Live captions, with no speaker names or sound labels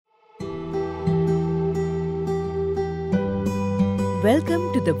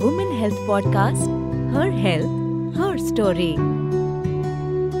Welcome to the Women Health Podcast, Her Health, Her Story.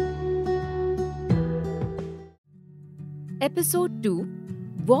 Episode 2,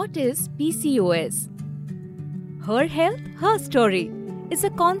 What is PCOS? Her Health, Her Story is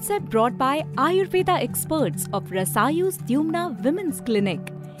a concept brought by Ayurveda experts of Rasayu's Dyumna Women's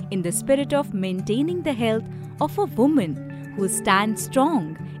Clinic in the spirit of maintaining the health of a woman who stands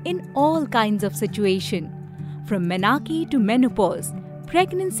strong in all kinds of situations. From menarche to menopause,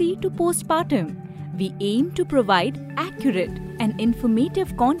 pregnancy to postpartum, we aim to provide accurate and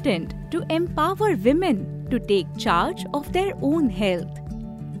informative content to empower women to take charge of their own health.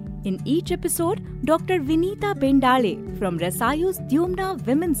 In each episode, Dr. Vinita Bendale from Rasayu's Dyumna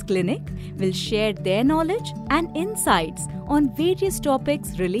Women's Clinic will share their knowledge and insights on various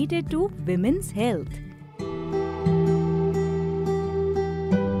topics related to women's health.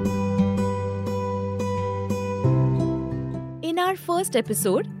 In our first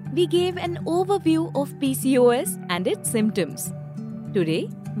episode, we gave an overview of PCOS and its symptoms. Today,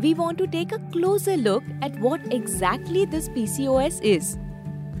 we want to take a closer look at what exactly this PCOS is.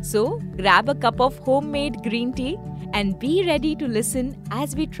 So, grab a cup of homemade green tea and be ready to listen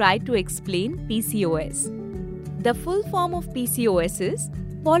as we try to explain PCOS. The full form of PCOS is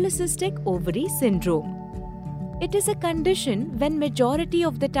Polycystic Ovary Syndrome. It is a condition when majority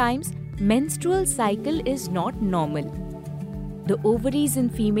of the times menstrual cycle is not normal. The ovaries in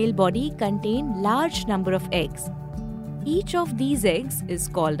female body contain large number of eggs. Each of these eggs is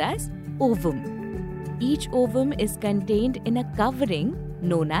called as ovum. Each ovum is contained in a covering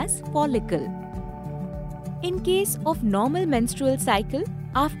known as follicle. In case of normal menstrual cycle,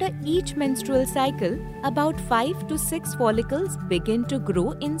 after each menstrual cycle, about 5 to 6 follicles begin to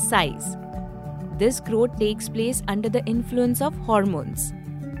grow in size. This growth takes place under the influence of hormones.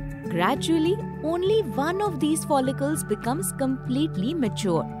 Gradually, only one of these follicles becomes completely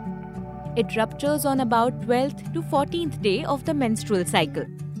mature. It ruptures on about 12th to 14th day of the menstrual cycle.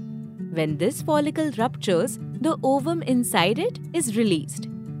 When this follicle ruptures, the ovum inside it is released.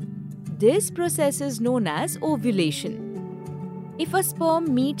 This process is known as ovulation. If a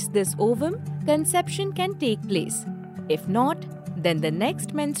sperm meets this ovum, conception can take place. If not, then the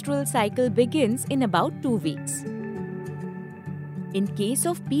next menstrual cycle begins in about 2 weeks. In case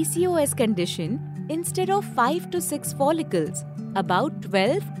of PCOS condition, instead of 5 to 6 follicles, about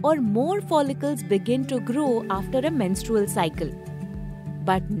 12 or more follicles begin to grow after a menstrual cycle.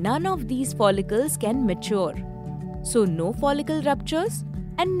 But none of these follicles can mature. So no follicle ruptures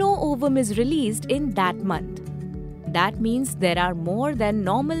and no ovum is released in that month. That means there are more than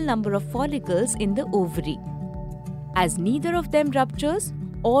normal number of follicles in the ovary. As neither of them ruptures,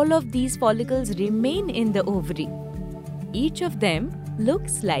 all of these follicles remain in the ovary. Each of them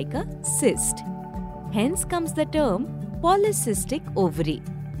looks like a cyst. Hence comes the term polycystic ovary.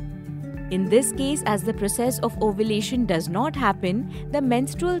 In this case, as the process of ovulation does not happen, the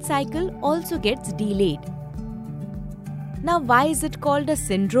menstrual cycle also gets delayed. Now, why is it called a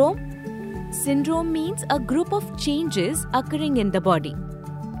syndrome? Syndrome means a group of changes occurring in the body.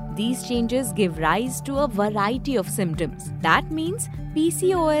 These changes give rise to a variety of symptoms. That means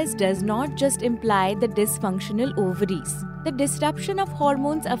PCOS does not just imply the dysfunctional ovaries. The disruption of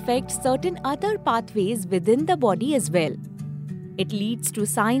hormones affects certain other pathways within the body as well. It leads to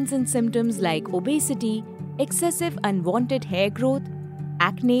signs and symptoms like obesity, excessive unwanted hair growth,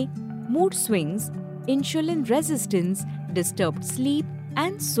 acne, mood swings, insulin resistance, disturbed sleep,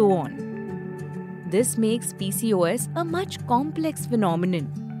 and so on. This makes PCOS a much complex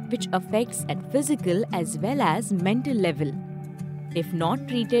phenomenon which affects at physical as well as mental level. If not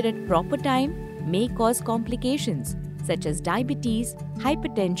treated at proper time, may cause complications such as diabetes,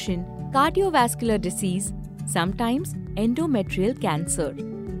 hypertension, cardiovascular disease, sometimes endometrial cancer.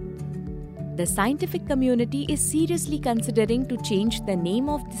 The scientific community is seriously considering to change the name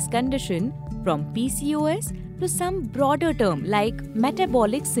of this condition from PCOS to some broader term like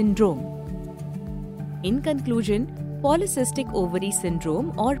metabolic syndrome. In conclusion, polycystic ovary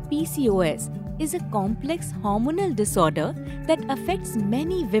syndrome or PCOS is a complex hormonal disorder that affects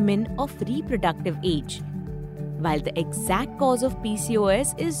many women of reproductive age. While the exact cause of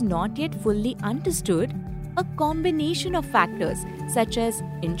PCOS is not yet fully understood, a combination of factors such as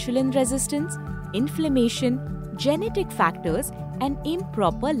insulin resistance, inflammation, genetic factors, and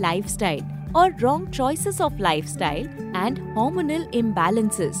improper lifestyle or wrong choices of lifestyle and hormonal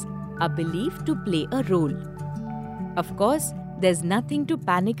imbalances are believed to play a role. Of course, there's nothing to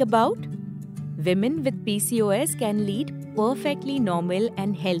panic about. Women with PCOS can lead perfectly normal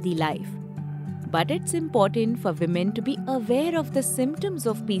and healthy life. But it's important for women to be aware of the symptoms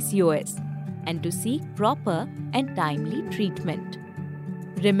of PCOS and to seek proper and timely treatment.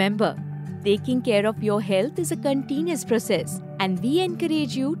 Remember, taking care of your health is a continuous process, and we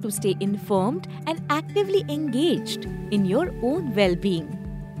encourage you to stay informed and actively engaged in your own well-being.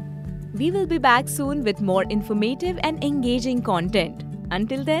 We will be back soon with more informative and engaging content.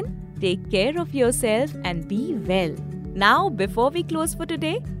 Until then, take care of yourself and be well. Now, before we close for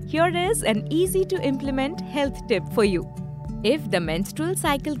today, here is an easy-to-implement health tip for you. If the menstrual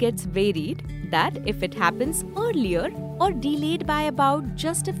cycle gets varied, that if it happens earlier or delayed by about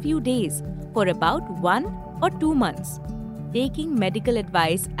just a few days for about 1 or 2 months, taking medical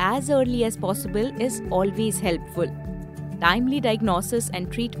advice as early as possible is always helpful. Timely diagnosis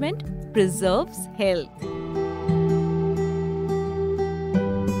and treatment preserves health.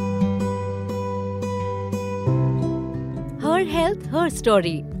 Her Health, Her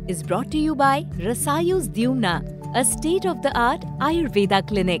Story is brought to you by Rasayus Dyumna, a state-of-the-art Ayurveda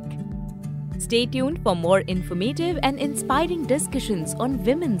clinic. Stay tuned for more informative and inspiring discussions on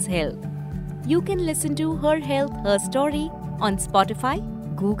women's health. You can listen to Her Health, Her Story on Spotify,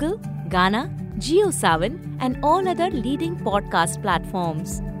 Google, Gaana, JioSaavn and all other leading podcast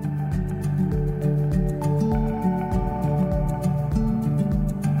platforms.